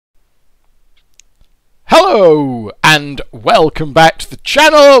Hello and welcome back to the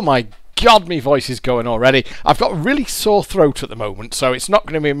channel. My god, my voice is going already. I've got a really sore throat at the moment, so it's not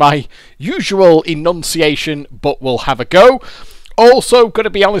going to be my usual enunciation, but we'll have a go. Also, going to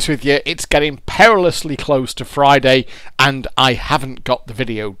be honest with you, it's getting perilously close to Friday and I haven't got the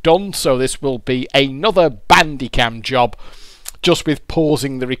video done, so this will be another Bandicam job, just with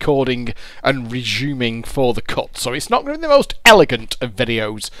pausing the recording and resuming for the cut. So it's not going to be the most elegant of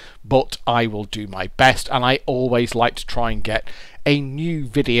videos, but I will do my best, and I always like to try and get a new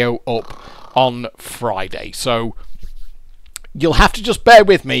video up on Friday. So you'll have to just bear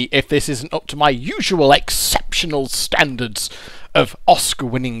with me if this isn't up to my usual exceptional standards of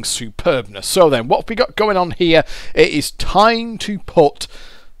Oscar-winning superbness. So then, what have we got going on here? It is time to put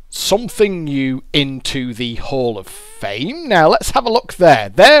something new into the Hall of Fame. Now let's have a look there.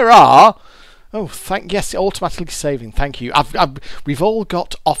 There are, yes, automatically saving, thank you. We've all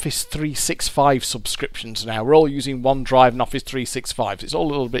got Office 365 subscriptions now. We're all using OneDrive and Office 365. It's all a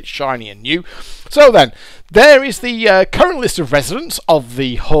little bit shiny and new. So then, there is the current list of residents of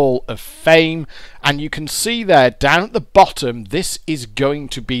the Hall of Fame, and you can see there down at the bottom, this is going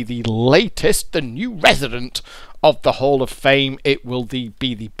to be the latest, the new resident of the Hall of Fame. It will be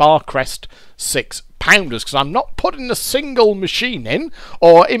the Barcrest 6-pounders, because I'm not putting a single machine in,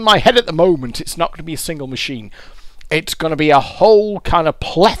 or in my head at the moment it's not going to be a single machine. It's going to be a whole kind of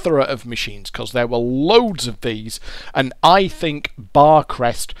plethora of machines, because there were loads of these, and I think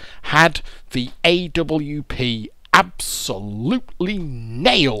Barcrest had the AWP absolutely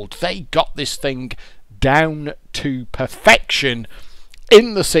nailed. They got this thing down to perfection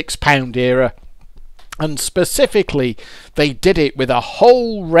in the £6 era. And specifically, they did it with a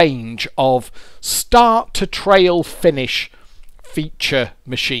whole range of start to trail finish feature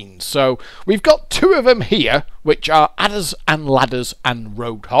machines. So we've got two of them here, which are adders and ladders and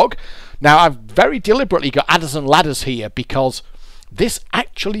Roadhog. Now I've very deliberately got adders and ladders here because this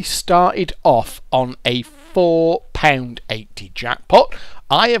actually started off on a £4.80 jackpot.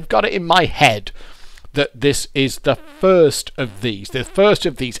 I have got it in my head that this is the first of these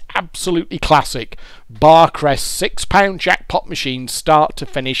absolutely classic Barcrest £6 jackpot machines, start to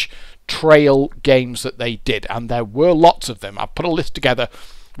finish trail games that they did, and there were lots of them. I've put a list together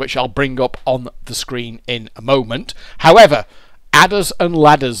which I'll bring up on the screen in a moment. However, adders and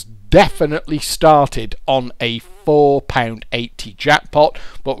ladders definitely started on a £4.80 jackpot,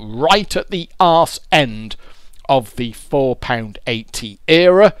 but right at the arse end of the £4.80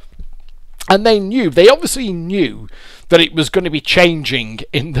 era. And they obviously knew that it was going to be changing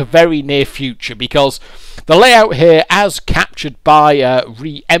in the very near future, because the layout here, as captured by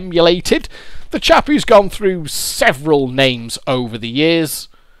Re-Emulated, the chap who's gone through several names over the years,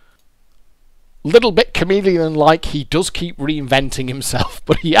 little bit chameleon-like, he does keep reinventing himself,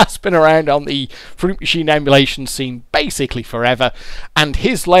 but he has been around on the fruit machine emulation scene basically forever, and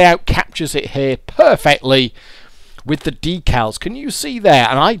his layout captures it here perfectly with the decals. Can you see there?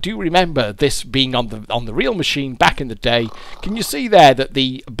 And I do remember this being on the real machine back in the day. Can you see there that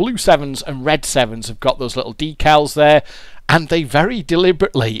the blue 7s and red 7s have got those little decals there? And they very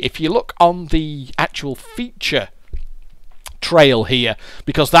deliberately, if you look on the actual feature trail here,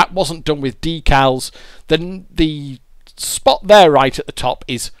 because that wasn't done with decals, then the spot there right at the top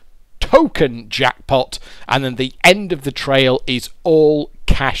is token jackpot, and then the end of the trail is all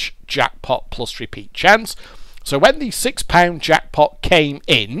cash jackpot plus repeat chance. So when the £6 jackpot came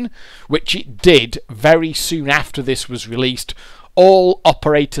in, which it did very soon after this was released, all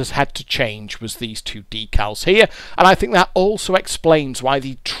operators had to change was these two decals here. And I think that also explains why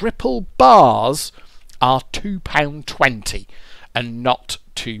the triple bars are £2.20 and not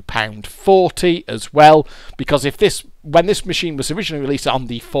 £2.40 as well. Because when this machine was originally released on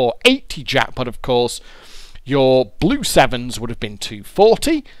the 480 jackpot, of course, your blue 7s would have been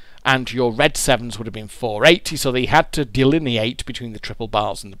 £2.40. and your red 7s would have been £4.80, so they had to delineate between the triple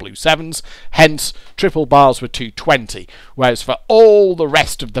bars and the blue 7s, hence triple bars were £2.20, whereas for all the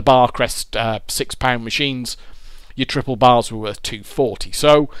rest of the Barcrest £6 machines, your triple bars were worth £2.40.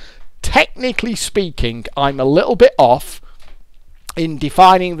 So technically speaking, I'm a little bit off in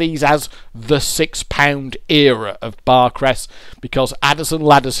defining these as the £6 era of Barcrest, because adders and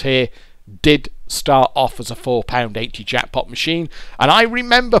ladders here did start off as a £4.80 jackpot machine, and I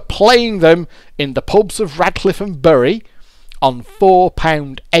remember playing them in the pubs of Radcliffe and Bury on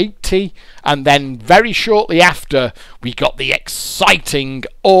 £4.80, and then very shortly after we got the exciting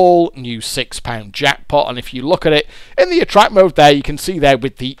all new £6 jackpot. And if you look at it in the attract mode there, you can see there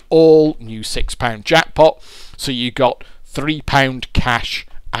with the all new £6 jackpot, so you got £3 cash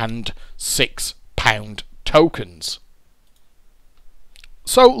and £6 tokens.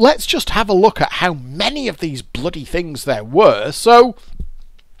 So let's just have a look at how many of these bloody things there were. So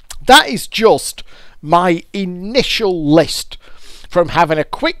that is just my initial list from having a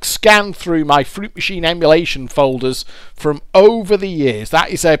quick scan through my Fruit Machine emulation folders from over the years. That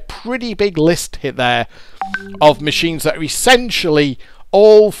is a pretty big list hit there of machines that are essentially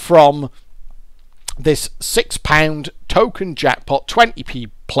all from this £6 token jackpot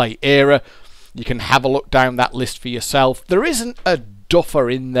 20p play era. You can have a look down that list for yourself. There isn't a duffer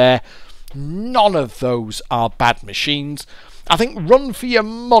in there. None of those are bad machines. I think Run for Your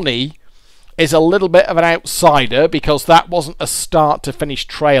Money is a little bit of an outsider because that wasn't a start to finish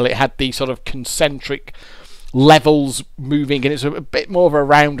trail. It had these sort of concentric levels moving, and it's a bit more of a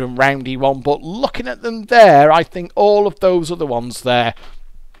round and roundy one. But looking at them there, I think all of those other ones there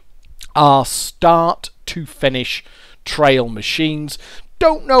are start to finish trail machines.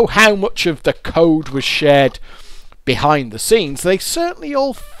 Don't know how much of the code was shared behind the scenes. They certainly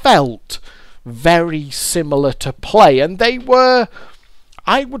all felt very similar to play, and they were,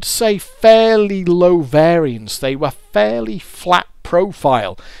 I would say, fairly low variance. They were fairly flat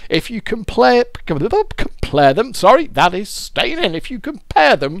profile. If you compare them, sorry, that is staying in. If you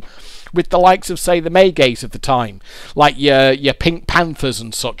compare them with the likes of, say, the Maygays of the time, like your Pink Panthers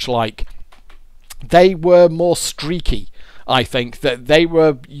and such like, they were more streaky. I think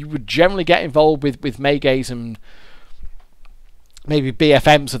that you would generally get involved with Maygays and maybe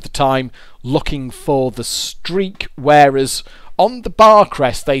BFMs at the time looking for the streak, whereas on the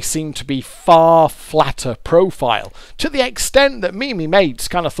Barcrest they seem to be far flatter profile, to the extent that me and my mates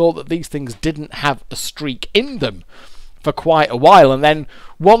kind of thought that these things didn't have a streak in them for quite a while. And then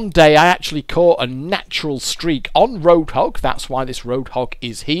one day I actually caught a natural streak on Roadhog. That's why this Roadhog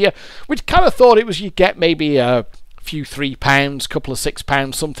is here. We'd kind of thought it was, you'd get maybe a few £3, couple of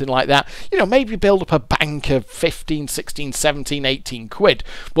 £6, something like that. You know, maybe build up a bank of 15, 16, 17, 18 quid.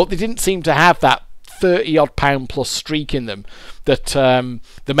 But they didn't seem to have that 30 odd pound plus streak in them that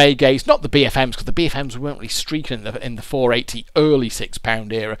the Maygays, not the BFMs, because the BFMs weren't really streaking in the 480 early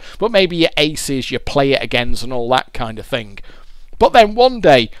 £6 era, but maybe your aces, your play it agains and all that kind of thing. But then one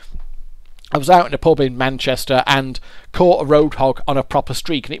day I was out in a pub in Manchester and caught a Roadhog on a proper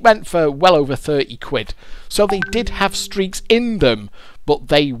streak, and it went for well over 30 quid. So they did have streaks in them, but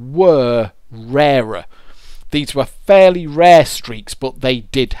they were rarer. These were fairly rare streaks, but they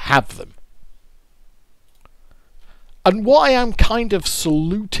did have them. And what I am kind of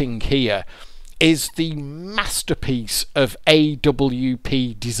saluting here is the masterpiece of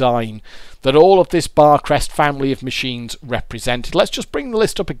AWP design that all of this Barcrest family of machines represented. Let's just bring the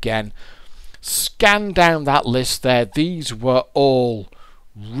list up again. Scan down that list there. These were all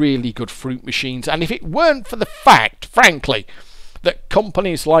really good fruit machines. And if it weren't for the fact, frankly, that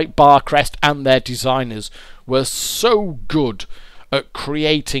companies like Barcrest and their designers were so good at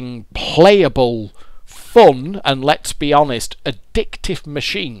creating playable, fun, and let's be honest, addictive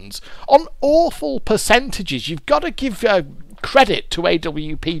machines on awful percentages. You've got to give credit to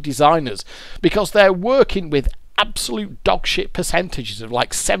AWP designers, because they're working with absolute dogshit percentages of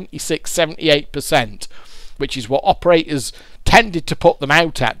like 76, 78%, which is what operators tended to put them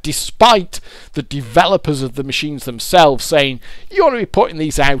out at, despite the developers of the machines themselves saying you want to be putting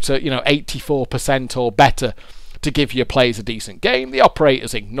these out at 84% or better to give your players a decent game. The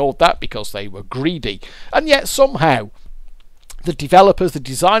operators ignored that because they were greedy, and yet somehow the developers, the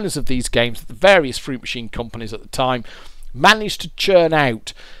designers of these games, the various fruit machine companies at the time, managed to churn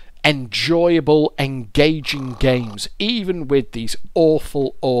out enjoyable, engaging games, even with these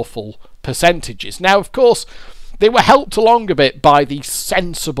awful percentages. Now, of course, they were helped along a bit by the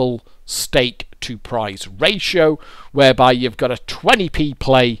sensible stake to prize ratio, whereby you've got a 20p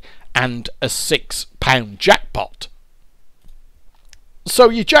play and a £6 jackpot. So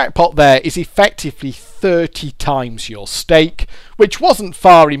your jackpot there is effectively 30 times your stake, which wasn't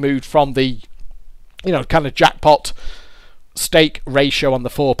far removed from the kind of jackpot stake ratio on the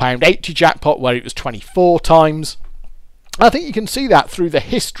 £4.80 jackpot, where it was 24 times. I think you can see that through the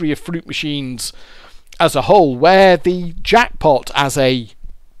history of fruit machines as a whole, where the jackpot as a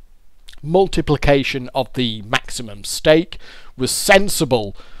multiplication of the maximum stake was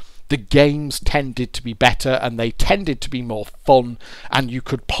sensible. The games tended to be better, and they tended to be more fun, and you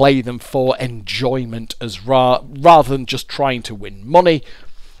could play them for enjoyment as rather than just trying to win money.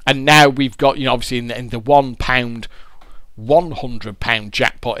 And now we've got, obviously in the £1, £100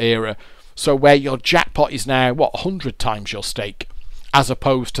 jackpot era, so where your jackpot is now 100 times your stake as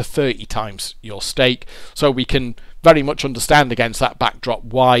opposed to 30 times your stake. So we can very much understand against that backdrop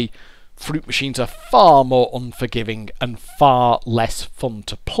why fruit machines are far more unforgiving and far less fun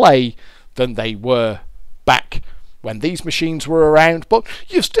to play than they were back when these machines were around, but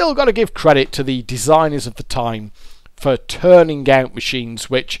you've still got to give credit to the designers of the time for turning out machines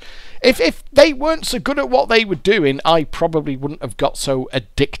which, if they weren't so good at what they were doing, I probably wouldn't have got so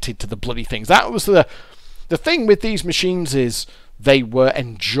addicted to the bloody things. That was the thing with these machines, is they were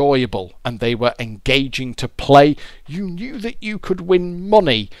enjoyable and they were engaging to play. You knew that you could win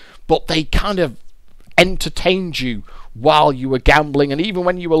money, but they kind of entertained you while you were gambling, and even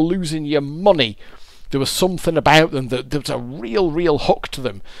when you were losing your money, there was something about them that there was a real hook to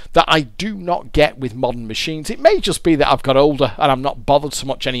them that I do not get with modern machines. It may just be that I've got older and I'm not bothered so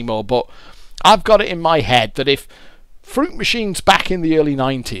much anymore, but I've got it in my head that if fruit machines back in the early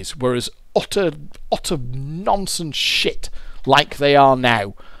 90s were as utter nonsense shit like they are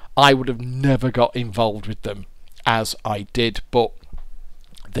now, I would have never got involved with them as I did. But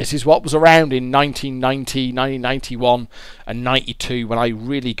this is what was around in 1990, 1991 and 92 when I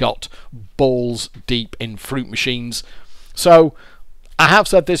really got balls deep in fruit machines. So I have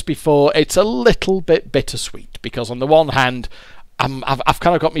said this before, it's a little bit bittersweet, because on the one hand, I've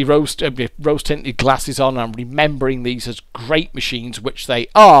kind of got my rose tinted glasses on, and I'm remembering these as great machines, which they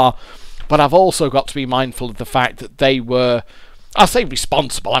are, but I've also got to be mindful of the fact that they were, I'll say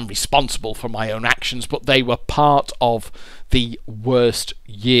responsible, I'm responsible for my own actions, but they were part of the worst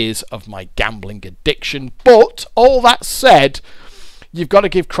years of my gambling addiction. But all that said, you've got to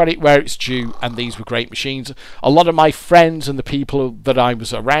give credit where it's due, and these were great machines. A lot of my friends and the people that I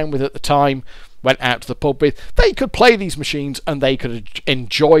was around with at the time went out to the pub with, they could play these machines and they could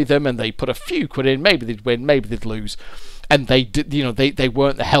enjoy them, and they put a few quid in, maybe they'd win, maybe they'd lose, and they did, you know, they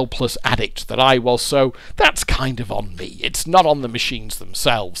weren't the helpless addict that I was. So that's kind of on me, it's not on the machines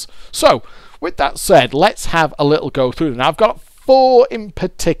themselves. So with that said, let's have a little go through them. Now, I've got 4 in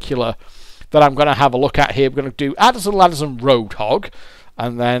particular that I'm going to have a look at here. We're going to do Adders and Ladders and Roadhog,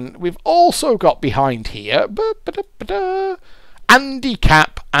 and then we've also got behind here Andy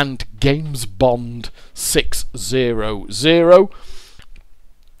Capp and James Bond 600,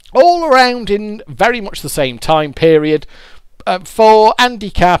 all around in very much the same time period. For Andy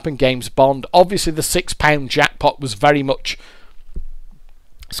Capp and James Bond, obviously the £6 jackpot was very much,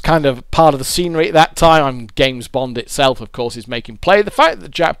 it's kind of part of the scenery at that time. And James Bond itself, of course, is making play. The fact that the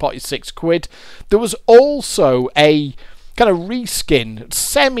jackpot is £6, there was also a kind of reskin,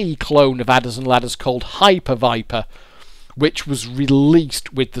 semi-clone of Adders and Ladders called Hyper Viper, which was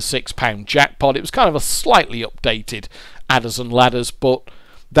released with the £6 jackpot. It was kind of a slightly updated Adders and Ladders, but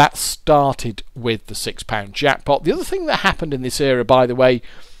that started with the £6 jackpot. The other thing that happened in this era, by the way,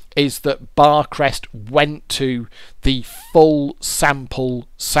 is that Barcrest went to the full sample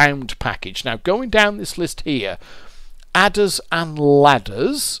sound package. Now, going down this list here, Adders and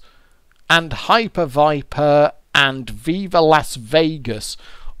Ladders and Hyper Viper and Viva Las Vegas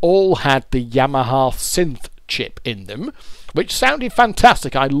all had the Yamaha synth chip in them, which sounded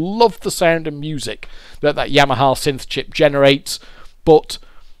fantastic. I love the sound and music that Yamaha synth chip generates, but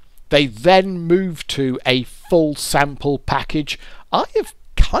they then moved to a full sample package. I have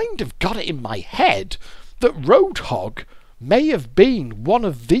kind of got it in my head that Roadhog may have been one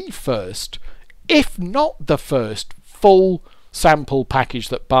of the first, if not the first, full sample package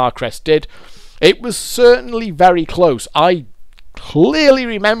that Barcrest did. It was certainly very close. I clearly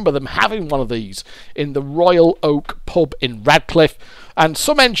remember them having one of these in the Royal Oak pub in Radcliffe, and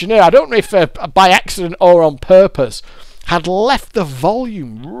some engineer, I don't know if by accident or on purpose, had left the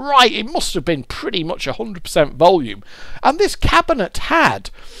volume right. It must have been pretty much 100% volume. And this cabinet had,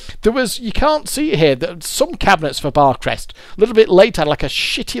 there was, you can't see it here, that some cabinets for Barcrest a little bit later had like a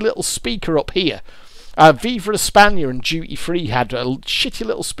shitty little speaker up here. Viva Espana and Duty Free had a shitty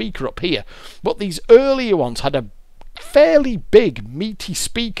little speaker up here, but these earlier ones had a fairly big meaty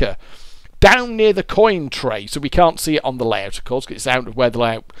speaker down near the coin tray, so we can't see it on the layout, of course, because it's out of where the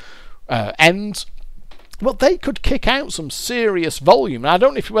layout ends. Well, they could kick out some serious volume. And I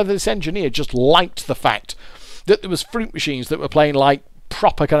don't know whether this engineer just liked the fact that there was fruit machines that were playing like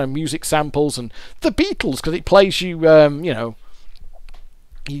proper kind of music samples, and the Beatles, because it plays you, you know,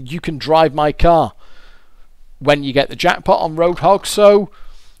 You Can Drive My Car when you get the jackpot on Roadhog. So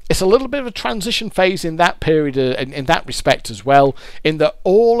it's a little bit of a transition phase in that period, in that respect as well, in that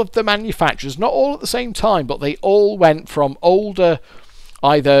all of the manufacturers, not all at the same time, but they all went from older,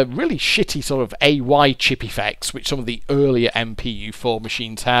 either really shitty sort of AY chip effects, which some of the earlier MPU4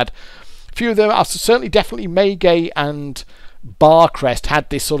 machines had. A few of them, certainly definitely Maygay and Barcrest had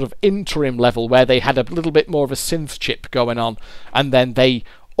this sort of interim level where they had a little bit more of a synth chip going on, and then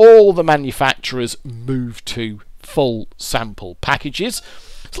all the manufacturers moved to full sample packages.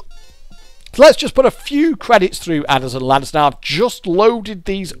 So let's just put a few credits through adders and ladders. Now, I've just loaded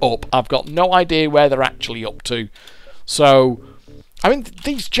these up. I've got no idea where they're actually up to. So, I mean,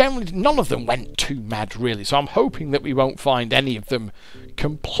 these generally, none of them went too mad, really. So I'm hoping that we won't find any of them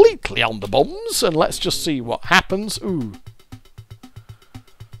completely on the bums. And let's just see what happens. Ooh.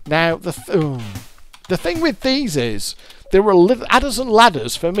 Now, the thing with these is, there were adders and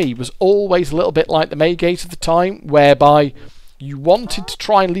ladders, for me, was always a little bit like the Maygate at the time, whereby you wanted to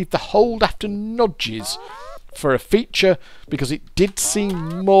try and leave the hold after nudges for a feature, because it did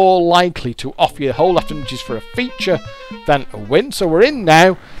seem more likely to offer you the hold after nudges for a feature than a win. So we're in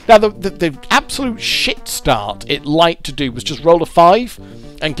now. Now, the absolute shit start it liked to do was just roll a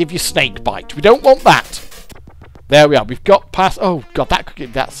 5 and give you snake bite. We don't want that. There we are. We've got past... Oh, God,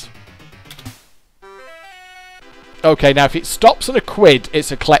 that's... Okay, now if it stops at a quid,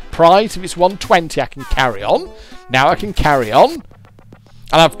 it's a collect prize. If it's 120, I can carry on. Now I can carry on. And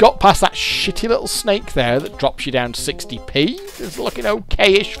I've got past that shitty little snake there that drops you down to 60p. It's looking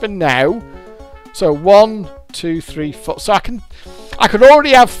okay-ish for now. So 1, 2, 3, 4. So I could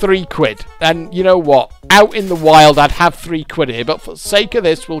already have 3 quid. And you know what? Out in the wild, I'd have 3 quid here. But for the sake of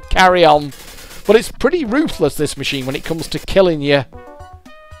this, we'll carry on. But it's pretty ruthless, this machine, when it comes to killing you.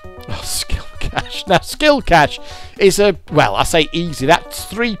 Oh, skill cash. Now, skill cash is a... Well, I say easy. That's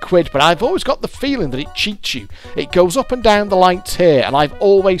 3 quid. But I've always got the feeling that it cheats you. It goes up and down the lights here. And I've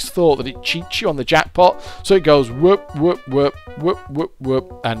always thought that it cheats you on the jackpot. So it goes whoop, whoop, whoop, whoop, whoop,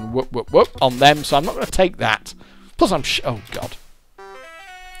 whoop, and whoop, whoop, whoop on them. So I'm not going to take that. Plus, oh, God.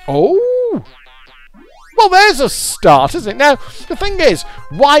 Oh! Well, there's a start, isn't it? Now, the thing is,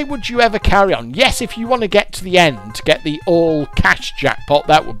 why would you ever carry on? Yes, if you want to get to the end, to get the all-cash jackpot,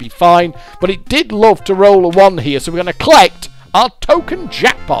 that would be fine. But it did love to roll a 1 here, so we're going to collect our token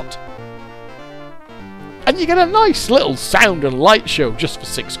jackpot. And you get a nice little sound and light show just for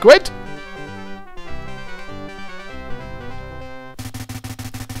 6 quid.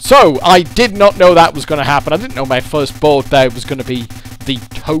 So, I did not know that was going to happen. I didn't know my first board there was going to be the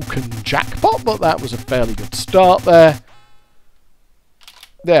token jackpot, but that was a fairly good start there.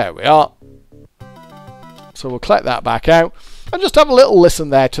 There we are. So we'll collect that back out and just have a little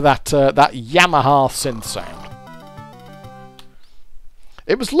listen there to that that Yamaha synth sound.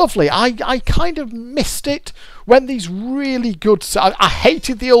 It was lovely. I kind of missed it when these really good... I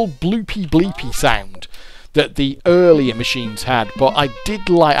hated the old bloopy bleepy sound that the earlier machines had, but I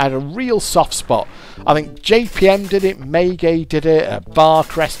had a real soft spot. I think JPM did it, Maygay did it,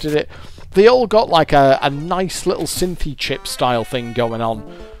 Barcrest did it. They all got like a nice little synthy chip style thing going on,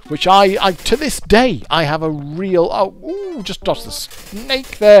 which I to this day, I have a real... Oh, ooh, just dodged the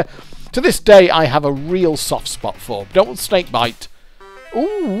snake there. To this day, I have a real soft spot for. Don't want snake bite.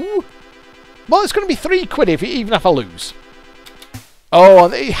 Ooh. Well, it's going to be 3 quid even if I lose. Oh,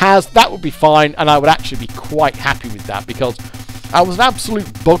 and it has. That would be fine, and I would actually be quite happy with that, because I was an absolute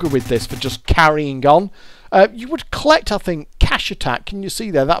bugger with this for just carrying on. You would collect, I think, Cash Attack. Can you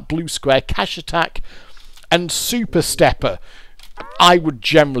see there, that blue square? Cash Attack and Super Stepper. I would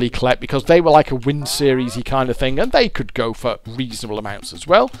generally collect, because they were like a win series-y kind of thing, and they could go for reasonable amounts as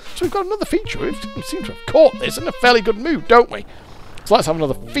well. So we've got another feature. We seem to have caught this in a fairly good mood, don't we? So let's have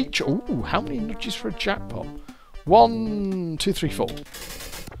another feature. Ooh, how many nudges for a jackpot? 1, 2, 3, 4.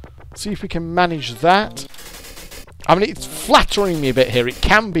 See if we can manage that. I mean, it's flattering me a bit here. It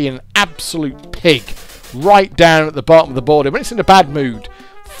can be an absolute pig right down at the bottom of the board. When it's in a bad mood,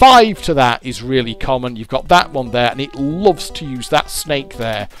 5 to that is really common. You've got that one there, and it loves to use that snake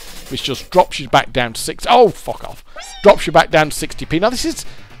there, which just drops you back down to 6. Oh, fuck off. Drops you back down to 60p. Now, this is...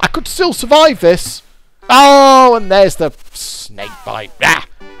 I could still survive this. Oh, and there's the snake bite. Ah!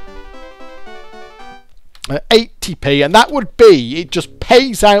 80p, and that would be, it just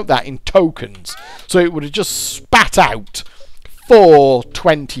pays out that in tokens, so it would have just spat out 4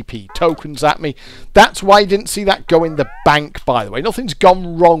 20p tokens at me. That's why I didn't see that go in the bank, by the way. Nothing's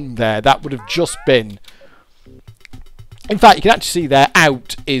gone wrong there. That would have just been... In fact, you can actually see there,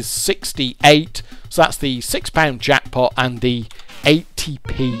 out is 68, so that's the £6 jackpot and the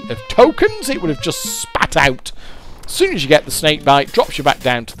 80p of tokens. It would have just spat out as soon as you get the snake bite, drops you back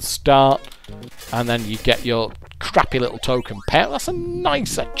down to the start. And then you get your crappy little token pair. That's a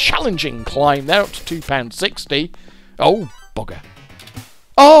nice, challenging climb there, up to £2.60. Oh, bugger.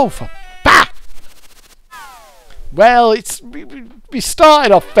 Oh, for... Bah! Well, we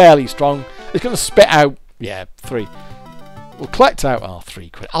started off fairly strong. It's going to spit out, yeah, 3. We'll collect out our 3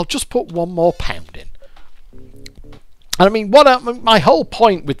 quid. I'll just put 1 more pound in. And I mean, my whole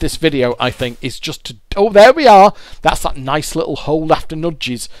point with this video, I think, is just to... Oh, there we are. That's that nice little hold after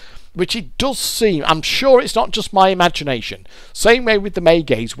nudges. which it does seem, I'm sure it's not just my imagination, same way with the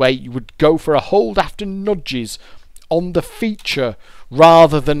Maygays, where you would go for a hold after nudges on the feature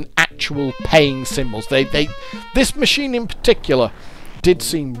rather than actual paying symbols. This machine in particular did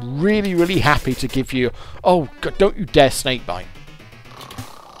seem really, really happy to give you... Oh, God, don't you dare snakebite.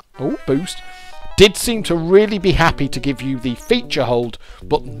 Oh, boost. Did seem to really be happy to give you the feature hold,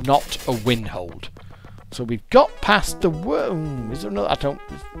 but not a win hold. So we've got past the... Is there another... I don't...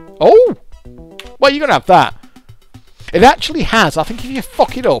 Oh! Well, you're going to have that. It actually has. I think if you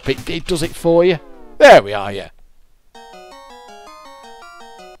fuck it up, it does it for you. There we are, yeah.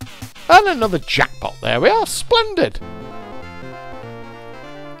 And another jackpot. There we are. Splendid.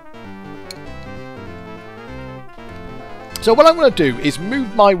 So what I'm going to do is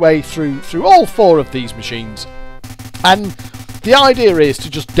move my way through all 4 of these machines. And the idea is to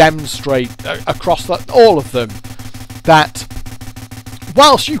just demonstrate across all of them that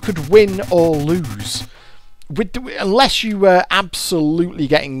whilst you could win or lose, unless you were absolutely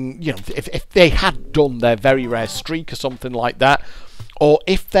getting, you know, if they had done their very rare streak or something like that, or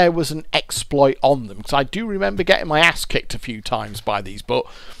if there was an exploit on them, because I do remember getting my ass kicked a few times by these, but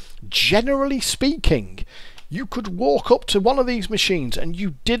generally speaking, you could walk up to one of these machines and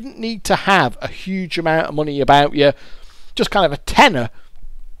you didn't need to have a huge amount of money about you, just kind of a tenner.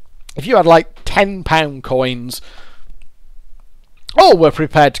 If you had like £10 coins, or were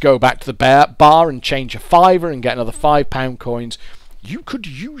prepared to go back to the bar and change a £5 and get another £5 coins, you could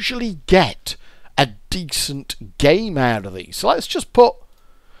usually get a decent game out of these. So let's just put...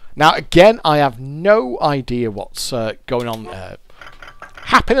 Now again, I have no idea what's going on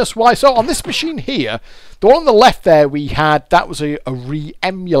happiness-wise. So on this machine here, the one on the left there we had, that was a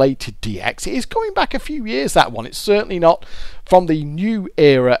re-emulated DX. It is going back a few years, that one. It's certainly not from the new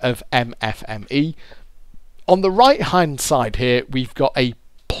era of MFME. On the right hand side here, we've got a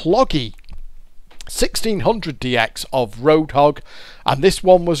ploggy 1600 DX of Roadhog, and this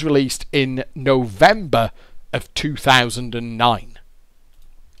one was released in November of 2009.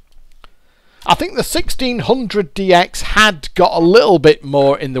 I think the 1600 DX had got a little bit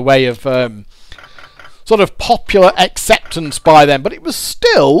more in the way of sort of popular acceptance by them, but it was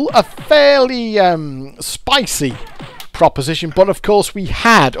still a fairly spicy proposition. But of course we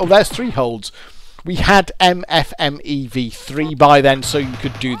had, oh, there's 3 holds. We had MFME V3 by then, so you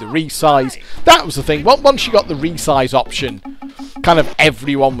could do the resize. That was the thing. Once you got the resize option, kind of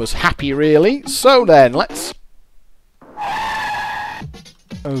everyone was happy, really. So then, let's...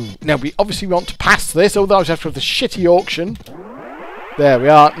 Oh, now we obviously want to pass this, otherwise we have to have the shitty auction. There we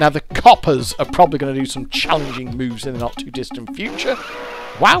are. Now the coppers are probably going to do some challenging moves in the not too distant future.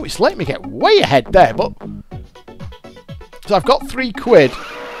 Wow, it's letting me get way ahead there, but... So I've got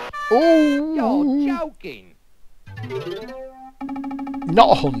 £3. Oh, you're joking. Not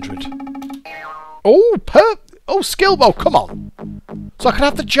 100. Oh, skill. Oh, come on. So I can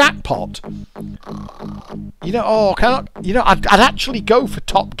have the jackpot. You know, oh, can I, you know, I'd actually go for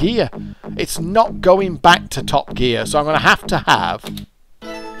Top Gear. It's not going back to Top Gear, so I'm going to have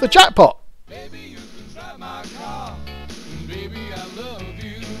the jackpot. Baby, you can drive my car. Baby, I love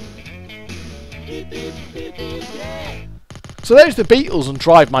you. Beep, beep, beep, beep, yeah. So there's the Beatles and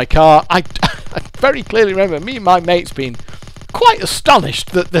Drive My Car. I very clearly remember me and my mates being quite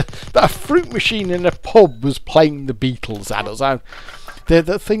astonished that a fruit machine in a pub was playing the Beatles at us. They're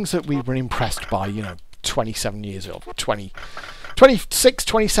the things that we were impressed by, you know, 27 years ago, 26,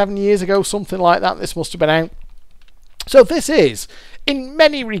 27 years ago, something like that. This must have been out. So this is, in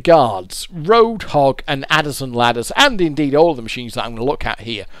many regards, Roadhog and Adders and Ladders, and indeed all the machines that I'm going to look at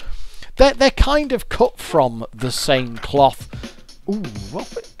here. They're kind of cut from the same cloth. Ooh,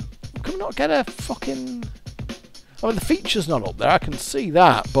 what? Can we not get a fucking... I mean, the feature's not up there. I can see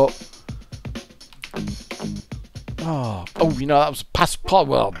that, but... Oh, you know, that was past part.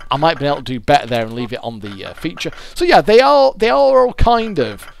 Well, I might be able to do better there and leave it on the feature. So yeah, they are all kind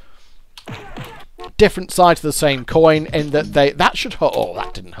of different sides of the same coin in that that should hold. Oh,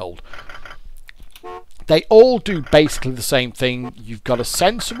 that didn't hold. They all do basically the same thing. You've got a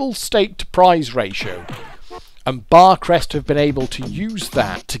sensible stake to prize ratio, and Barcrest have been able to use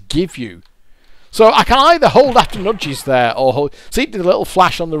that to give you. So I can either hold after nudges there, or hold. See, it did a little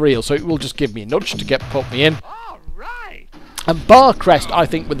flash on the reel, so it will just give me a nudge to put me in. All right. And Barcrest, I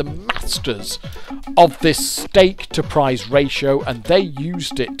think, were the masters of this stake to prize ratio, and they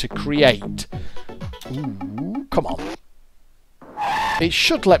used it to create. Ooh, come on. It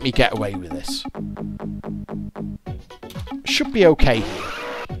should let me get away with this. Should be okay here.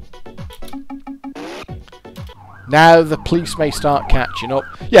 Now the police may start catching up.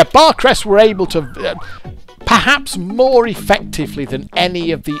 Yeah, Barcrest were able to perhaps more effectively than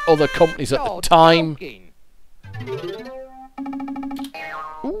any of the other companies at the time.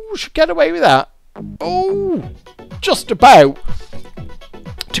 Ooh, should get away with that. Oh, just about.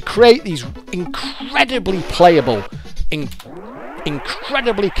 To create these incredibly playable,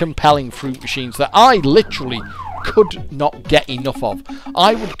 incredibly compelling fruit machines that I literally could not get enough of.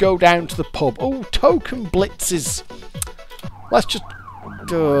 I would go down to the pub. Oh, token blitzes. Let's just...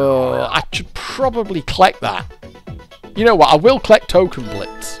 I should probably collect that. You know what? I will collect token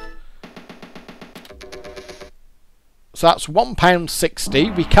blitz. So that's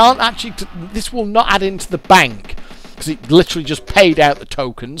 £1.60. We can't actually... This will not add into the bank, because it literally just paid out the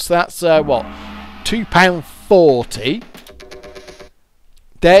tokens. So that's, what? £2.40.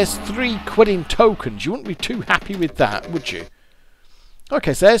 There's £3 in tokens. You wouldn't be too happy with that, would you?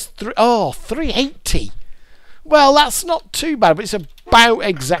 Okay, so there's £3.80. Well, that's not too bad, but it's about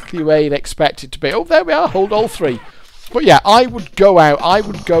exactly where you'd expect it to be. Oh, there we are. Hold all three. But yeah, I would go out. I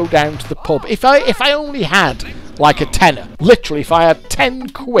would go down to the pub. If I only had like a tenner, literally, if I had 10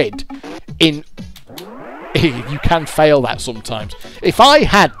 quid in... You can fail that sometimes. If I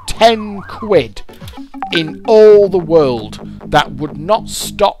had 10 quid in all the world, that would not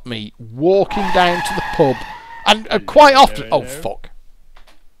stop me walking down to the pub. And quite often... Oh, fuck.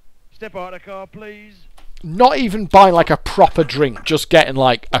 Step out of the car, please. Not even buying like a proper drink, just getting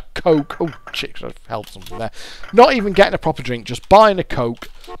like a Coke. Oh, shit, I've held something there. Not even getting a proper drink, just buying a Coke,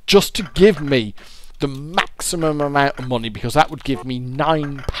 just to give me the maximum amount of money, because that would give me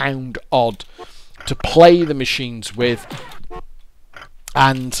 £9 odd to play the machines with.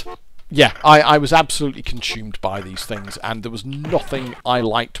 And yeah, I was absolutely consumed by these things, and there was nothing I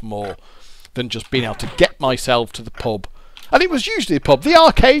liked more than just being able to get myself to the pub. And it was usually the pub. The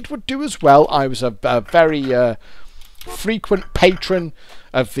arcade would do as well. I was a very frequent patron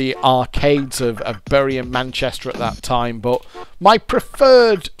of the arcades of Bury and Manchester at that time, but my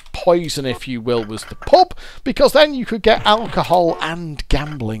preferred poison, if you will, was the pub, because then you could get alcohol and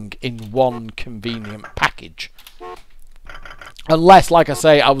gambling in one convenient package. Unless, like I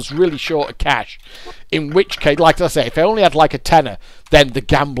say, I was really short of cash, in which case, like I say, if I only had like a tenner, then the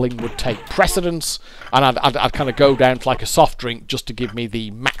gambling would take precedence, and I'd kind of go down to like a soft drink just to give me the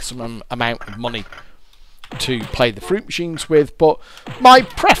maximum amount of money to play the fruit machines with. But my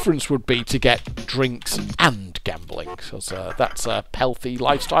preference would be to get drinks and gambling, because that's a healthy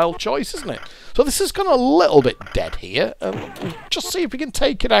lifestyle choice, isn't it? So this has gone a little bit dead here. We'll just see if we can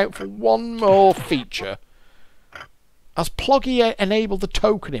take it out for one more feature. Has Ploggy enabled the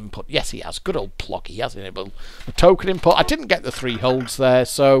token input? Yes, he has. Good old Ploggy has enabled the token input. I didn't get the 3 holds there,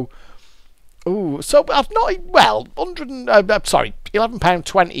 so... Ooh, so I've not... Well,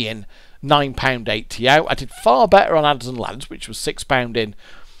 £11.20 in, £9.80 out. I did far better on Adders and Ladders, which was £6 in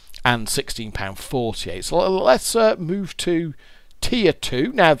and £16.48. So let's move to Tier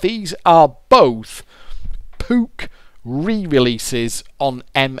 2. Now, these are both Pook re-releases on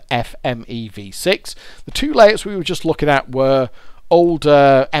MFME V6. The 2 layouts we were just looking at were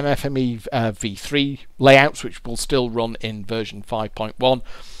older MFME V3 layouts, which will still run in version 5.1,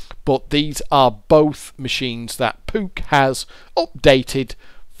 but these are both machines that Pook has updated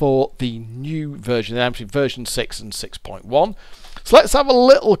for the new version, actually version 6 and 6.1. So let's have a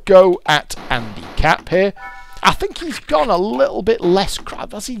little go at Andy Capp here. I think he's gone a little bit less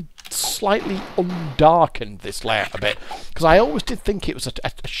crap. Has he slightly undarkened this layout a bit? Because I always did think it was a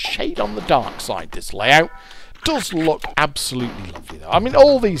shade on the dark side, this layout. Does look absolutely lovely though. I mean,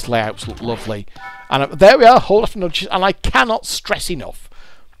 all these layouts look lovely. And there we are, hold off nudges, and I cannot stress enough.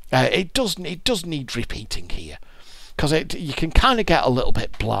 It does need repeating here. Because you can kind of get a little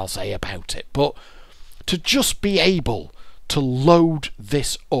bit blasé about it. But to just be able to load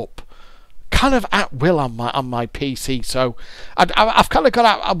this up kind of at will on my PC, so I've kind of got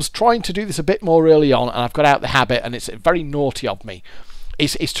out. I was trying to do this a bit more early on, and I've got out the habit, and it's very naughty of me,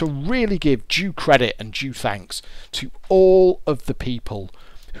 is to really give due credit and due thanks to all of the people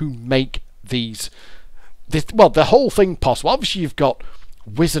who make the whole thing possible. Obviously, you've got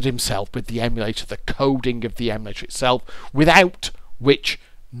Wizard himself with the emulator, the coding of the emulator itself, without which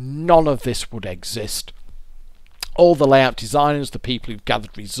none of this would exist. All the layout designers, the people who've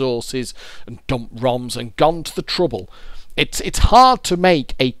gathered resources and dumped ROMs and gone to the trouble. It's hard to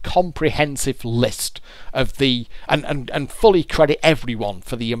make a comprehensive list of the and fully credit everyone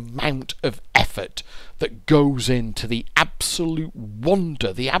for the amount of effort that goes into the absolute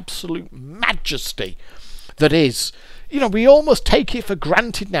wonder, the absolute majesty that is. You know, we almost take it for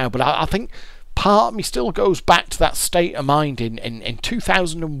granted now, but I think part of me still goes back to that state of mind in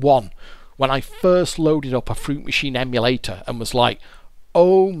 2001 when I first loaded up a Fruit Machine emulator and was like,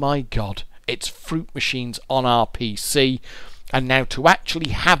 oh my god, its fruit machines on our PC. And now to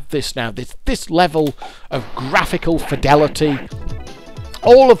actually have this this level of graphical fidelity,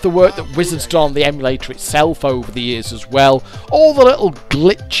 all of the work that Wizard's done on the emulator itself over the years as well, all the little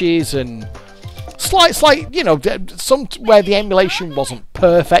glitches and slight, you know, some where the emulation wasn't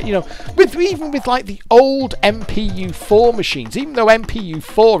perfect, you know, even with like the old MPU4 machines, even though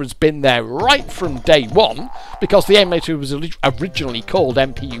MPU4 has been there right from day one, because the emulator was originally called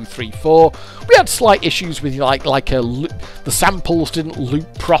MPU34, we had slight issues with the samples didn't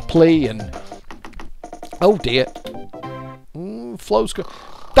loop properly, and oh dear, flow's good.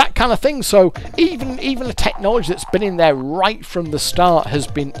 That kind of thing. So even the technology that's been in there right from the start has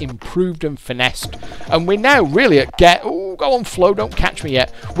been improved and finessed, and we're now really at go on flow, don't catch me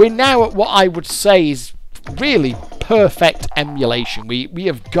yet. We're now at what I would say is really perfect emulation. We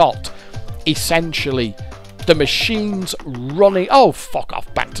have got essentially the machines running. Oh, fuck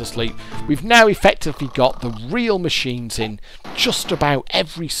off, back to sleep. We've now effectively got the real machines in just about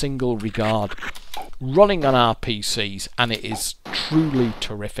every single regard running on our PCs, and it is truly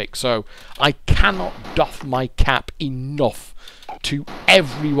terrific. So I cannot doff my cap enough to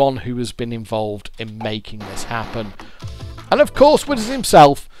everyone who has been involved in making this happen, and of course Wizard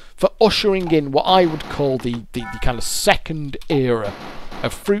himself for ushering in what I would call the kind of second era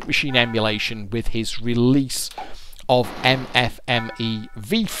of fruit machine emulation with his release of MFME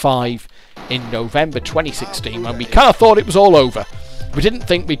V5 in November 2016, when we kind of thought it was all over. We didn't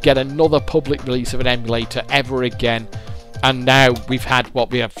think we'd get another public release of an emulator ever again, and now we've had 5,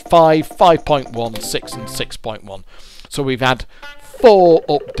 5.1, 6 and 6.1. So we've had 4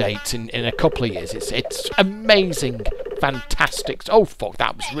 updates in a couple of years. It's amazing, fantastic. Oh fuck,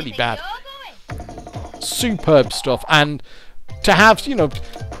 that was really bad. Superb stuff, and to have, you know,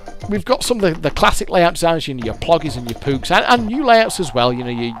 we've got some of the classic layout designers, you know, your Ploggies and your Pooks, and new layouts as well, you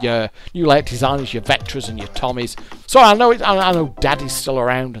know, your new layout designers, your Vectras and your Tommies. So I know Daddy's still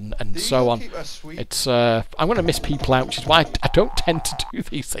around and so on. It's I'm going to miss people out, which is why I don't tend to do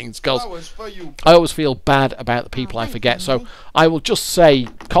these things, because I always feel bad about the people I forget. So I will just say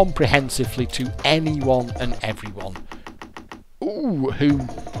comprehensively to anyone and everyone who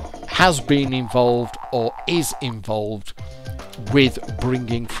has been involved or is involved with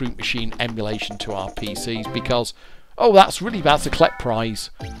bringing fruit machine emulation to our PCs, because that's really bad to collect prize.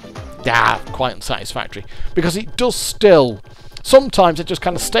 Quite unsatisfactory, because it does still sometimes it just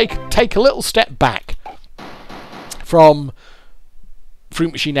kind of take a little step back from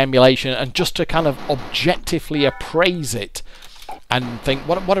fruit machine emulation and just to kind of objectively appraise it and think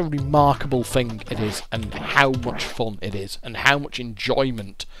what a remarkable thing it is, and how much fun it is, and how much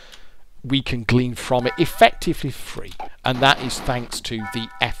enjoyment we can glean from it effectively free, and that is thanks to the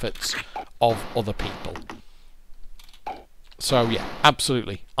efforts of other people. So yeah,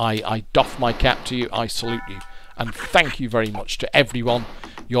 absolutely, I doff my cap to you, I salute you, and thank you very much to everyone,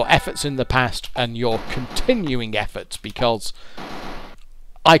 your efforts in the past and your continuing efforts, because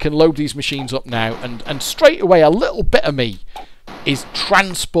I can load these machines up now and straight away a little bit of me is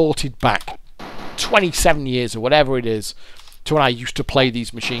transported back 27 years or whatever it is to when I used to play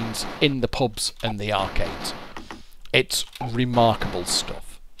these machines in the pubs and the arcades. It's remarkable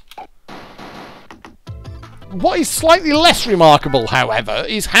stuff. What is slightly less remarkable, however,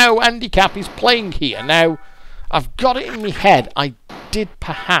 is how Andy Capp is playing here. Now, I've got it in my head. I did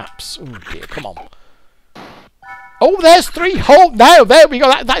perhaps... Oh dear, come on. Oh, there's 3 holds. Now, there we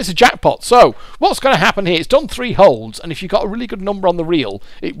go. That is a jackpot. So, what's going to happen here? It's done 3 holds, and if you've got a really good number on the reel,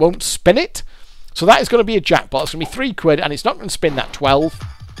 it won't spin it. So that is going to be a jackpot. It's going to be 3 quid, and it's not going to spin that 12.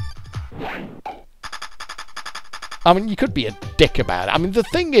 I mean, you could be a dick about it. I mean, the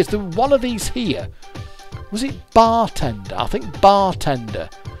thing is, one of these here, was it Bartender? I think Bartender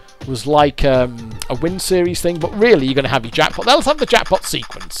was like a win series thing, but really you're going to have your jackpot. Let's have the jackpot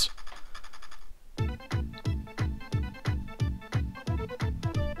sequence.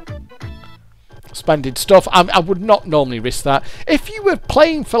 Splendid stuff. I would not normally risk that. If you were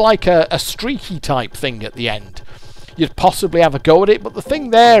playing for like a streaky type thing at the end, you'd possibly have a go at it, but the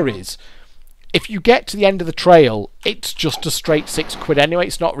thing there is, if you get to the end of the trail, it's just a straight 6 quid anyway.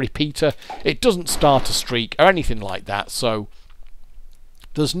 It's not a repeater. It doesn't start a streak or anything like that, so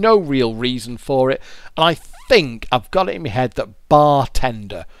there's no real reason for it. And I think I've got it in my head that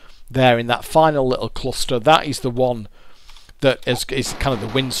Bartender there in that final little cluster, that is the one that is kind of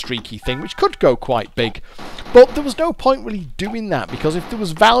the win streaky thing, which could go quite big. But there was no point really doing that, because if there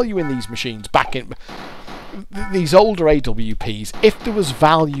was value in these machines back in these older AWPs, if there was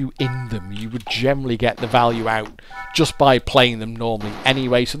value in them, you would generally get the value out just by playing them normally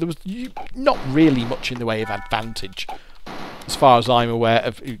anyway, so there was not really much in the way of advantage. as far as I'm aware,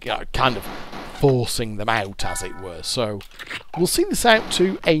 of kind of forcing them out, as it were. So we'll see this out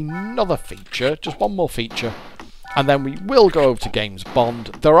to another feature, just one more feature, and then we will go over to Games Bond.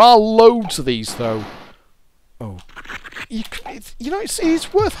 There are loads of these, though. Oh,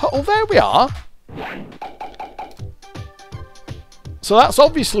 it's worth... Oh, there we are. So that's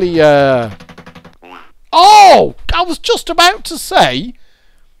obviously... Oh! I was just about to say...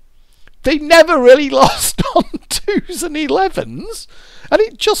 They never really lost on 2s and 11s. And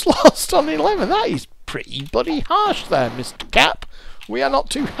it just lost on 11. That is pretty bloody harsh there, Mr. Capp. We are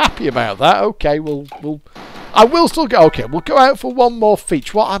not too happy about that. Okay, I will still go... Okay, we'll go out for one more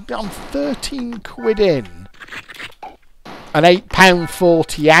feature. What? I'm 13 quid in. And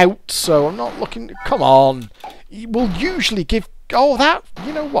 £8.40 out, so I'm not looking... Come on. We'll usually give... Oh, that...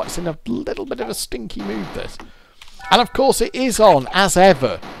 You know what? It's in a little bit of a stinky mood, this. And, of course, it is on, as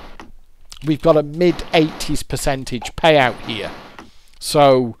ever. We've got a mid-80s percentage payout here.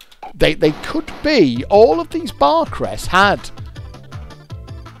 So, they could be... All of these Barcrests had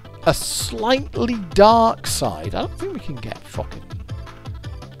a slightly dark side. I don't think we can get fucking...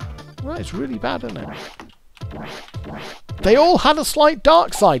 Right, it's really bad, isn't it? They all had a slight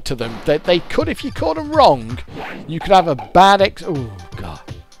dark side to them. They could, if you caught them wrong, you could have a bad Oh, God.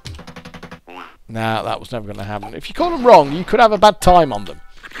 Nah, that was never going to happen. If you caught them wrong, you could have a bad time on them.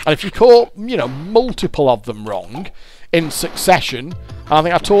 And if you caught, multiple of them wrong in succession, and I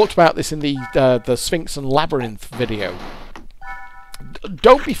think I talked about this in the Sphinx and Labyrinth video.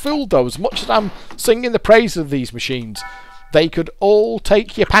 Don't be fooled, though. As much as I'm singing the praise of these machines, they could all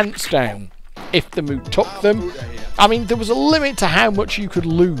take your pants down if the mood took them. I mean, there was a limit to how much you could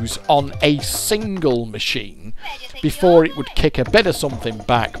lose on a single machine before it would kick a bit of something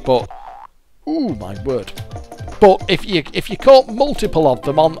back, but... Ooh, my word. But if you caught multiple of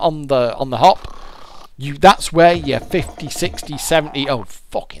them on the hop, that's where your 50, 60, 70... Oh,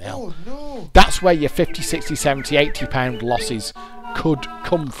 fucking hell. Oh, no. That's where your 50, 60, 70, 80 pound losses could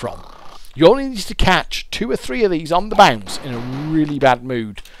come from. You only need to catch 2 or 3 of these on the bounce in a really bad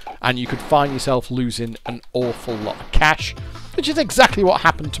mood, and you could find yourself losing an awful lot of cash, which is exactly what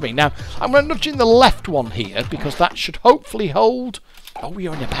happened to me. Now, I'm going to nudge in the left one here, because that should hopefully hold... Oh,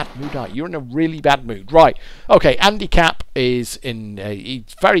 you're in a bad mood, aren't you? You're in a really bad mood. Right. Okay, Andy Capp is in...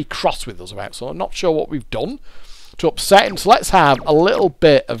 he's very cross with us about, so I'm not sure what we've done to upset him. So let's have a little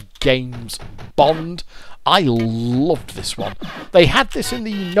bit of Games Bond. I loved this one. They had this in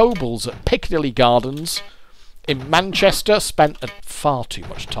the Nobles at Piccadilly Gardens in Manchester. Spent far too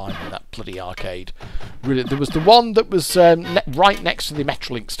much time in that bloody arcade. Really, there was the one that was right next to the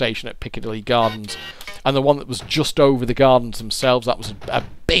Metrolink station at Piccadilly Gardens, and the one that was just over the gardens themselves. That was a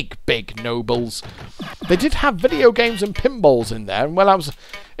big Nobles. They did have video games and pinballs in there, and when I was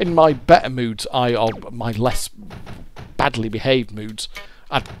in my better moods, or my less badly behaved moods,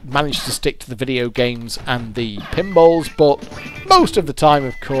 I'd managed to stick to the video games and the pinballs, but most of the time,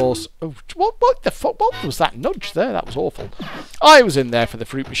 of course... Oh, what the fuck? What was that nudge there? That was awful. I was in there for the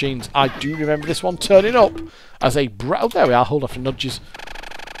fruit machines. I do remember this one turning up as a... Oh, there we are. Hold off for nudges.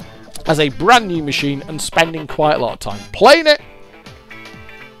 As a brand new machine and spending quite a lot of time playing it.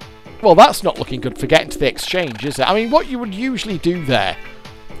 Well, that's not looking good for getting to the exchange, is it? I mean, what you would usually do there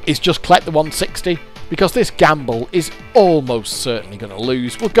is just collect the 160... because this gamble is almost certainly going to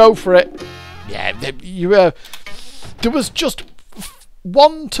lose. We'll go for it. Yeah, there was just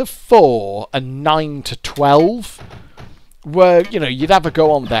 1 to 4 and 9 to 12 where, you'd have a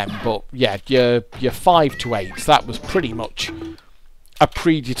go on them. But, yeah, your 5 to 8s, that was pretty much a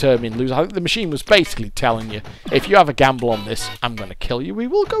predetermined lose. I think the machine was basically telling you, if you have a gamble on this, I'm going to kill you. We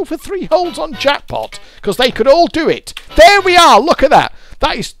will go for 3 holds on jackpot, because they could all do it. There we are. Look at that.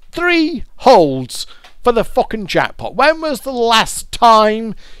 That is 3 holds for the fucking jackpot. When was the last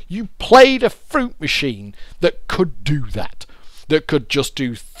time you played a fruit machine that could do that? That could just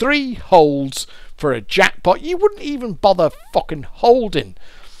do 3 holds for a jackpot? You wouldn't even bother fucking holding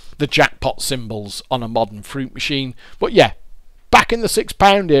the jackpot symbols on a modern fruit machine. But yeah, back in the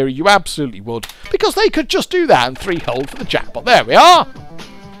 £6 era, you absolutely would. Because they could just do that and 3 hold for the jackpot. There we are.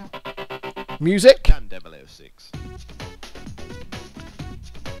 Music.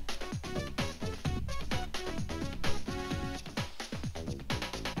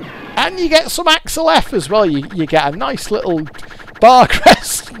 And you get some Axel F as well. You get a nice little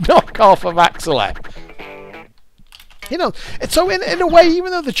Barcrest knockoff of Axel F. So in a way,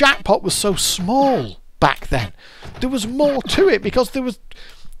 even though the jackpot was so small back then, there was more to it, because there was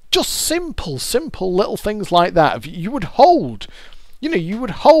just simple little things like that. You would hold, you would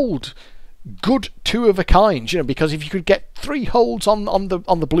hold good 2 of a kind, because if you could get 3 holds on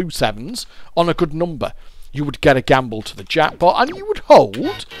the blue 7s on a good number, you would get a gamble to the jackpot, and you would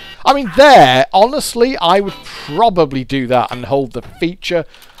hold. I mean, there, honestly, I would probably do that and hold the feature.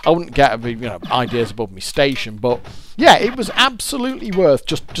 I wouldn't get, ideas above my station, but yeah, it was absolutely worth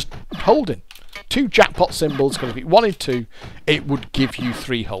just holding. 2 jackpot symbols, because if you wanted to, it would give you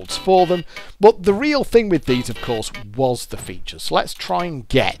 3 holds for them. But the real thing with these, of course, was the features. So let's try and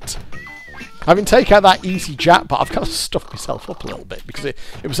get... Having taken out that easy jackpot, I've kind of stuffed myself up a little bit, because it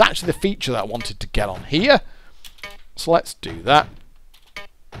was actually the feature that I wanted to get on here. So let's do that.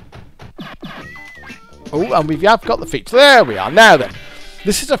 Oh, and we have got the feature. There we are. Now then,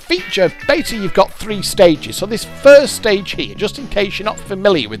 this is a feature. Basically, you've got 3 stages. So this first stage here, just in case you're not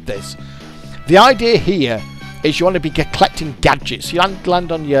familiar with this, the idea here is you want to be collecting gadgets. You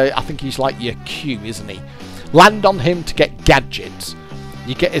land on your, I think he's like your Q, isn't he? Land on him to get gadgets.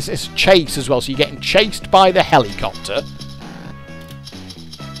 You get it's a chase as well, so you're getting chased by the helicopter.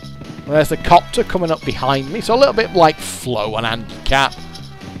 There's the copter coming up behind me, so a little bit like Flo and Andy Capp.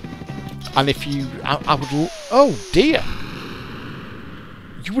 And if you, I would, oh dear,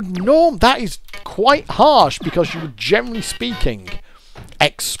 you would that is quite harsh, because you would, generally speaking,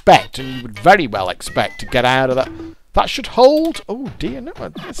 expect, and you would very well expect, to get out of that. That should hold. Oh dear, no,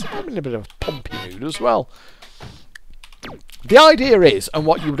 I'm in a bit of a pumpy mood as well. The idea is, and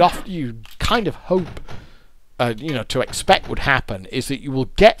what you kind of hope, to expect would happen, is that you will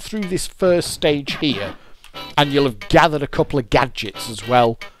get through this first stage here, and you'll have gathered a couple of gadgets as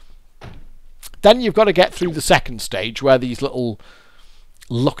well. Then you've got to get through the second stage, where these little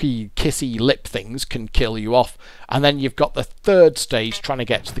lucky kissy lip things can kill you off, and then you've got the third stage, trying to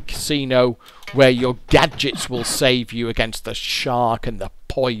get to the casino, where your gadgets will save you against the shark and the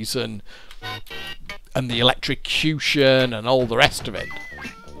poison and the electrocution and all the rest of it.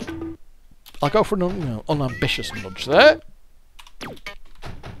 I'll go for an unambitious nudge there.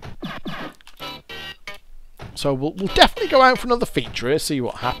 So we'll definitely go out for another feature here, see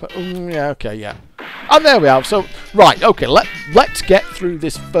what happens. Yeah, okay, yeah. And there we are. So, right, okay, let's get through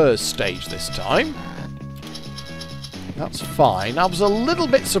this first stage this time. That's fine. I was a little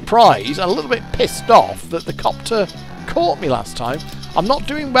bit surprised, a little bit pissed off that the copter caught me last time. I'm not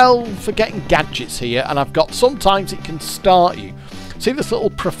doing well for getting gadgets here, and I've got, sometimes it can start you. See this little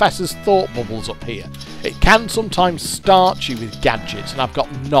Professor's Thought bubbles up here? It can sometimes start you with gadgets, and I've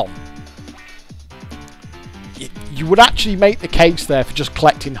got none. You would actually make the case there for just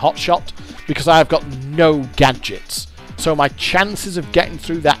collecting hotshot, because I have got no gadgets. So my chances of getting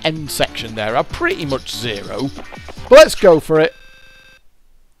through that end section there are pretty much 0. But let's go for it.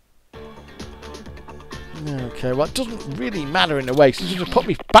 Okay, well, it doesn't really matter in a way, so you just put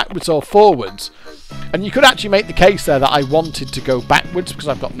me backwards or forwards. And you could actually make the case there that I wanted to go backwards because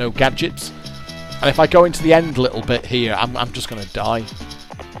I've got no gadgets. And if I go into the end a little bit here, I'm just going to die.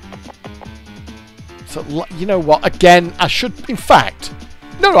 So, you know what, again, I should, in fact...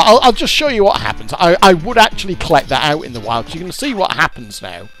 No, I'll just show you what happens. I would actually collect that out in the wild, so you can see what happens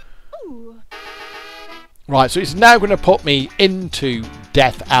now. Ooh. Right, so it's now going to put me into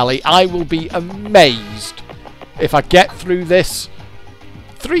Death Alley. I will be amazed if I get through this.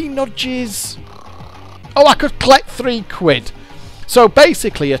 3 nudges. Oh, I could collect 3 quid. So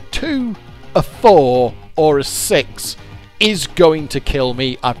basically a 2, a 4, or a 6 is going to kill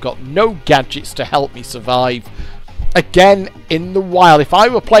me. I've got no gadgets to help me survive. Again, in the wild, if I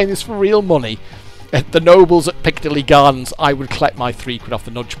were playing this for real money, at the Nobles at Piccadilly Gardens, I would collect my 3 quid off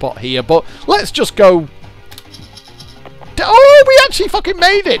the nudge pot here. But let's just go... Oh, we actually fucking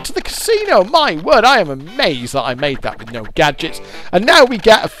made it to the casino. My word, I am amazed that I made that with no gadgets. And now we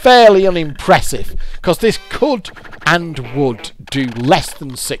get a fairly unimpressive, because this could and would do less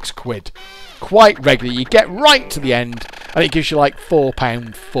than 6 quid. Quite regularly. You get right to the end, and it gives you like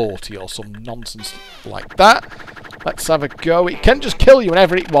 £4.40 or some nonsense like that. Let's have a go. It can just kill you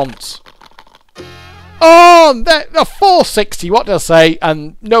whenever it wants. Oh, a 460, what did I say?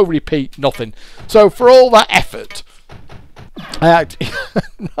 And no repeat, nothing. So for all that effort...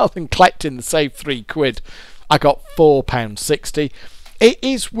 nothing collecting the save 3 quid. I got £4.60. It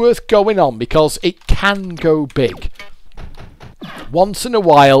is worth going on because it can go big. Once in a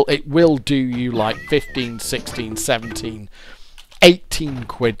while it will do you like 15, 16, 17, 18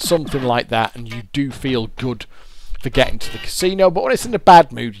 quid, something like that, and you do feel good for getting to the casino. But when it's in a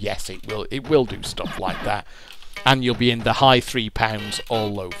bad mood, yes, it will do stuff like that, and you'll be in the high £3 or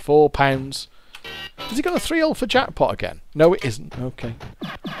low £4. Has he got a 3-all for jackpot again? No, it isn't. Okay.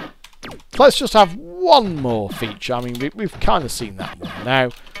 Let's just have one more feature. I mean, we've kind of seen that one now.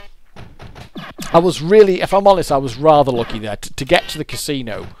 I was really, if I'm honest, I was rather lucky there. To get to the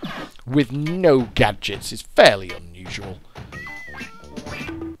casino with no gadgets is fairly unusual.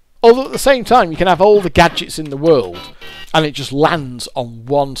 Although at the same time, you can have all the gadgets in the world, and it just lands on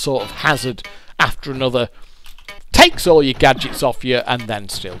one sort of hazard after another, takes all your gadgets off you, and then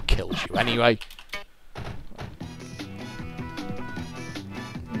still kills you anyway.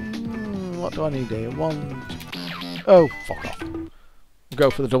 What do I need here? One... Oh, fuck off.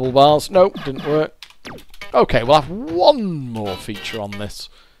 Go for the double bars. Nope, didn't work. Okay, we'll have one more feature on this.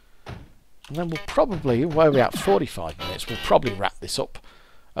 And then we'll probably, where are we at? 45 minutes. We'll probably wrap this up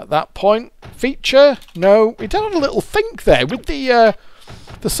at that point. Feature? No. It had a little think there with the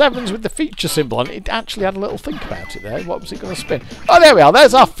sevens with the feature symbol on it. It actually had a little think about it there. What was it going to spin? Oh, there we are.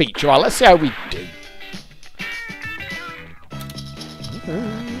 There's our feature. Right, let's see how we do.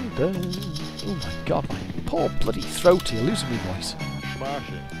 Oh my god, my poor bloody throat here, losing my voice.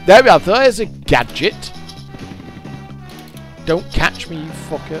 There we are, there's a gadget. Don't catch me, you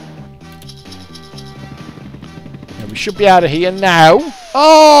fucker. Yeah, we should be out of here now.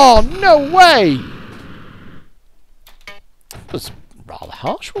 Oh, no way! It was rather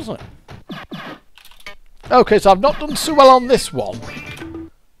harsh, wasn't it? Okay, so I've not done so well on this one.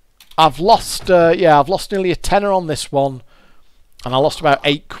 I've lost, I've lost nearly a tenner on this one. And I lost about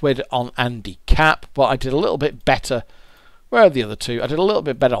 £8 on Andy Capp, but I did a little bit better. Where are the other two? I did a little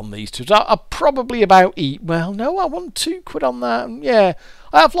bit better on these two. So I'll probably about eat. Well, no, I won £2 on that. Yeah,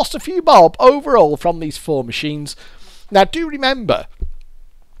 I have lost a few bob overall from these 4 machines. Now, do remember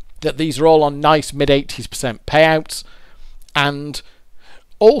that these are all on nice mid-80s% payouts. And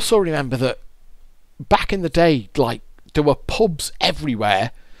also remember that back in the day, like, there were pubs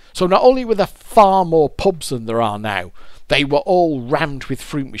everywhere. So not only were there far more pubs than there are now, they were all rammed with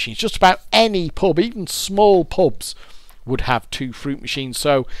fruit machines. Just about any pub, even small pubs, would have 2 fruit machines.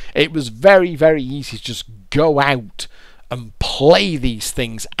 So it was very, very easy to just go out and play these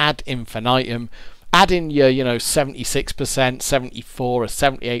things ad infinitum. Add in your, 76%, 74 or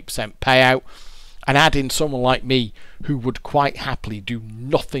 78% payout. And add in someone like me who would quite happily do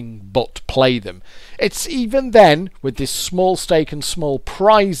nothing but play them. It's even then, with this small stake and small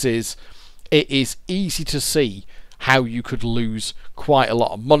prizes, it is easy to see how you could lose quite a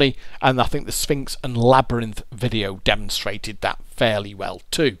lot of money, and I think the Sphinx and Labyrinth video demonstrated that fairly well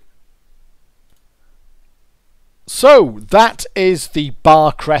too. So that is the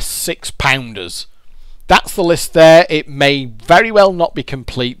Barcrest 6-pounders. That's the list there. It may very well not be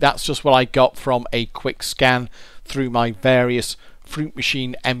complete. That's just what I got from a quick scan through my various fruit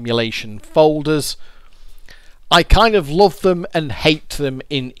machine emulation folders. I kind of love them and hate them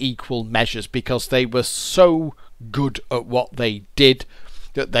in equal measures because they were so good at what they did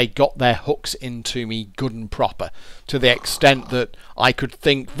that they got their hooks into me good and proper, to the extent that I could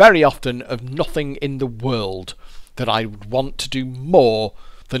think very often of nothing in the world that I would want to do more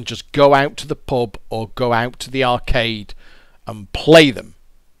than just go out to the pub or go out to the arcade and play them.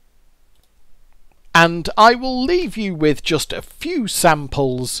 And I will leave you with just a few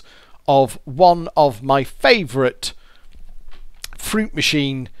samples of one of my favourite fruit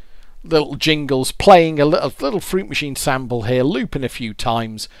machine little jingles, playing a little fruit machine sample here, looping a few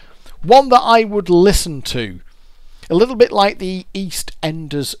times. One that I would listen to, a little bit like the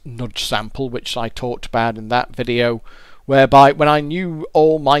EastEnders nudge sample, which I talked about in that video, whereby when I knew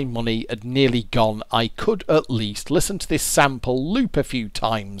all my money had nearly gone, I could at least listen to this sample, loop a few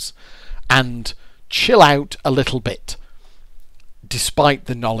times, and chill out a little bit, despite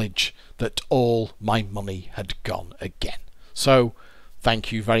the knowledge that all my money had gone again. So,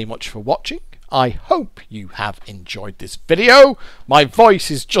 thank you very much for watching. I hope you have enjoyed this video. My voice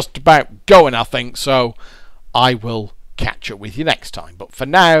is just about going, I think, so I will catch up with you next time. But for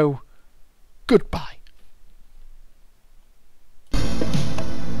now, goodbye.